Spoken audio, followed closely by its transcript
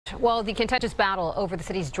Well, the contentious battle over the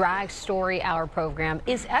city's Drag Story Hour program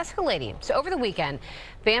is escalating. So over the weekend,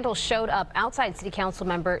 vandals showed up outside City Council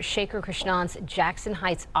member Shekar Krishnan's Jackson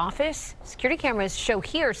Heights office. Security cameras show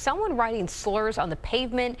here someone writing slurs on the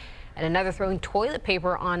pavement and another throwing toilet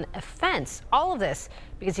paper on a fence. All of this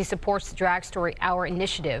because he supports the Drag Story Hour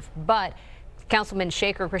initiative. But Councilman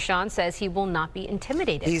Shekar Krishnan says he will not be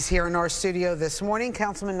intimidated. He's here in our studio this morning.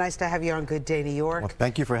 Councilman, nice to have you on Good Day New York. Well,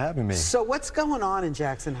 thank you for having me. So what's going on in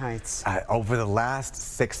Jackson Heights? Over the last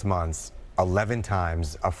 6 months, 11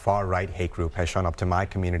 times a far-right hate group has shown up to my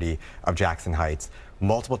community of Jackson Heights.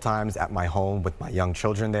 Multiple times at my home with my young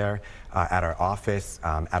children there, at our office,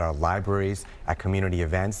 at our libraries, at community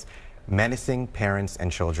events, menacing parents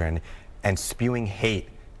and children and spewing hate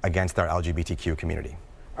against our LGBTQ community.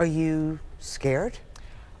 Are you scared?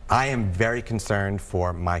 I am very concerned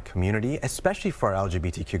for my community, especially for our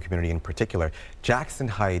LGBTQ community in particular. Jackson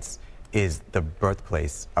Heights is the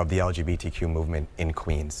birthplace of the LGBTQ movement in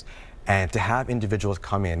Queens. And to have individuals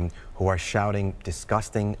come in who are shouting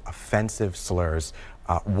disgusting, offensive slurs.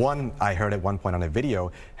 One, I heard at one point on a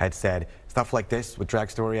video, had said stuff like this with Drag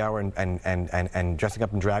Story Hour and dressing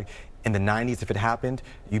up in drag. In the 90s, if it happened,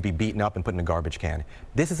 you'd be beaten up and put in a garbage can.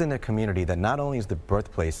 This is in a community that not only is the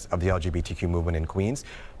birthplace of the LGBTQ movement in Queens,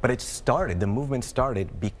 but the movement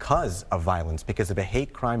started because of violence, because of a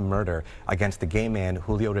hate crime murder against the gay man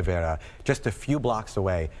Julio Rivera, just a few blocks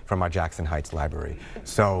away from our Jackson Heights library.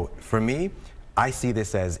 So for me, I see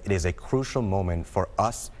this as it is a crucial moment for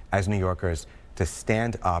us as New Yorkers to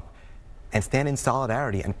stand up and stand in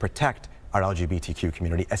solidarity and protect our LGBTQ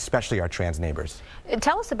community, especially our trans neighbors.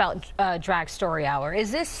 Tell us about Drag Story Hour. Is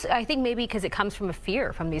this, I think maybe because it comes from a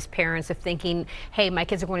fear from these parents of thinking, hey, my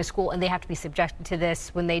kids are going to school and they have to be subjected to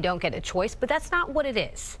this when they don't get a choice, but that's not what it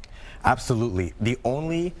is. Absolutely. The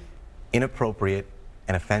only inappropriate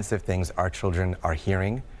and offensive things our children are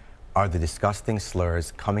hearing are the disgusting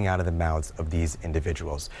slurs coming out of the mouths of these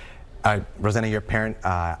individuals. Rosanna, you're a parent.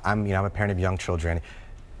 I'm a parent of young children.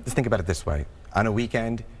 Just think about it this way. On a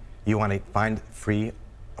weekend, you want to find free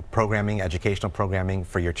programming, educational programming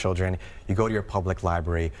for your children. You go to your public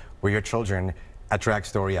library where your children at Drag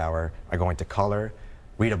Story Hour are going to color,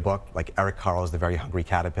 read a book like Eric Carle's The Very Hungry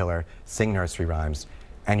Caterpillar, sing nursery rhymes,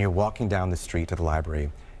 and you're walking down the street to the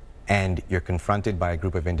library and you're confronted by a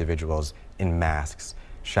group of individuals in masks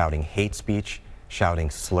shouting hate speech,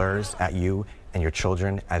 shouting slurs at you and your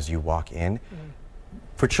children as you walk in.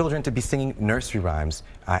 For children to be singing nursery rhymes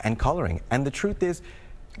and coloring. And the truth is,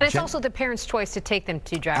 and it's also the parents' choice to take them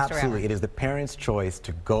to Drag Story Hour. Absolutely. It is the parents' choice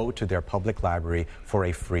to go to their public library for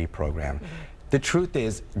a free program. The truth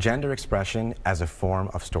is, gender expression as a form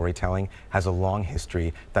of storytelling has a long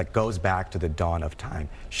history that goes back to the dawn of time.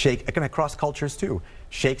 Across cultures too.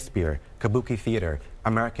 Shakespeare, kabuki theater,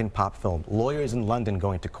 American pop film, lawyers in London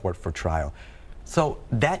going to court for trial. So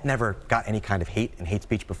that never got any kind of hate and hate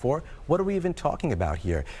speech before. What are we even talking about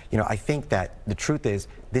here? You know, I think that the truth is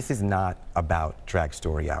this is not about Drag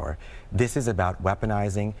Story Hour. This is about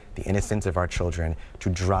weaponizing the innocence of our children to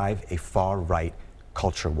drive a far-right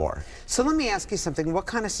culture war. So let me ask you something. What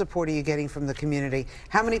kind of support are you getting from the community?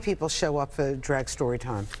 How many people show up for Drag Story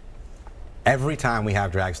Time? Every time we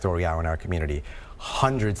have Drag Story Hour in our community,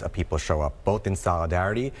 hundreds of people show up, both in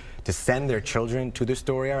solidarity to send their children to the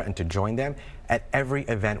story hour and to join them at every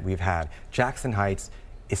event we've had. Jackson Heights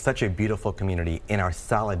is such a beautiful community in our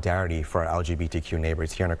solidarity for our LGBTQ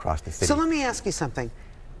neighbors here and across the city. So let me ask you something.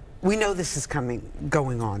 We know this is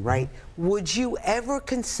going on, right? Would you ever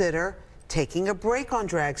consider taking a break on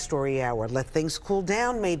Drag Story Hour, let things cool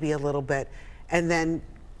down maybe a little bit, and then,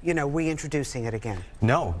 you know, reintroducing it again?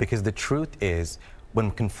 No, because the truth is, when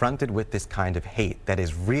confronted with this kind of hate, that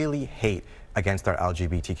is really hate against our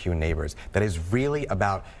LGBTQ neighbors, that is really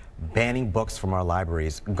about banning books from our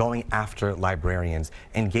libraries, going after librarians,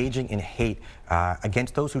 engaging in hate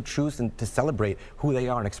against those who choose to celebrate who they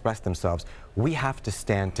are and express themselves, we have to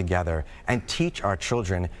stand together and teach our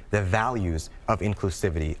children the values of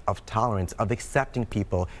inclusivity, of tolerance, of accepting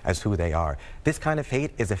people as who they are. This kind of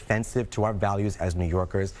hate is offensive to our values as New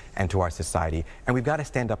Yorkers and to our society, and we've got to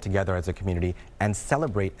stand up together as a community and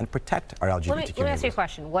celebrate and protect our LGBTQ neighbors. Let me ask you a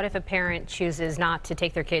question. What if a parent chooses not to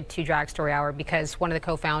take their kid to Drag Story Hour because one of the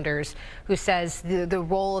co-founders who says the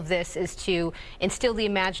role of this is to instill the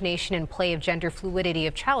imagination and play of gender fluidity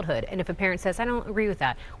of childhood, and if a parent says, I don't agree with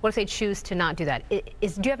that, what if they choose to not do that? Do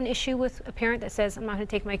you have an issue with a parent that says, I'm not going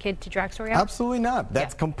to take my kid to Drag Story Hour? Absolutely not.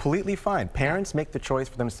 That's completely fine. Parents make the choice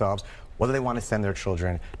for themselves whether they want to send their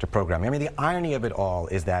children to programming. I mean, the irony of it all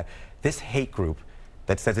is that this hate group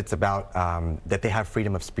that says it's about that they have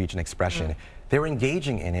freedom of speech and expression, they're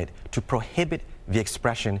engaging in it to prohibit the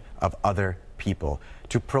expression of other people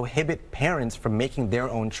to prohibit parents from making their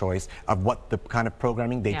own choice of what the kind of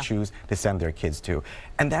programming they choose to send their kids to.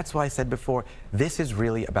 And that's why I said before, this is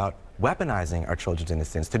really about weaponizing our children's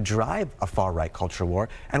innocence to drive a far-right culture war,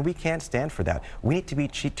 and we can't stand for that. We need to be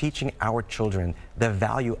teaching our children the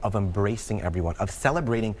value of embracing everyone, of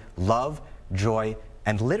celebrating love, joy,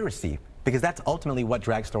 and literacy, because that's ultimately what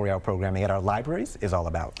Drag Story Hour programming at our libraries is all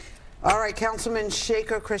about. All right, Councilman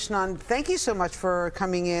Shekar Krishnan, thank you so much for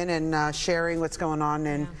coming in and sharing what's going on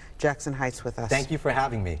in Jackson Heights with us. Thank you for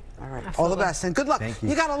having me. All right, Absolutely. all the best and good luck. Thank you.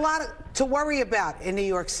 You got a lot to worry about in New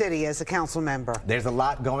York City as a council member. There's a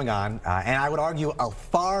lot going on, and I would argue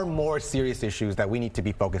far more serious issues that we need to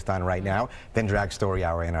be focused on right now than Drag Story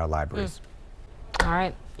Hour in our libraries. All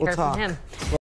right, We'll hear talk. from him.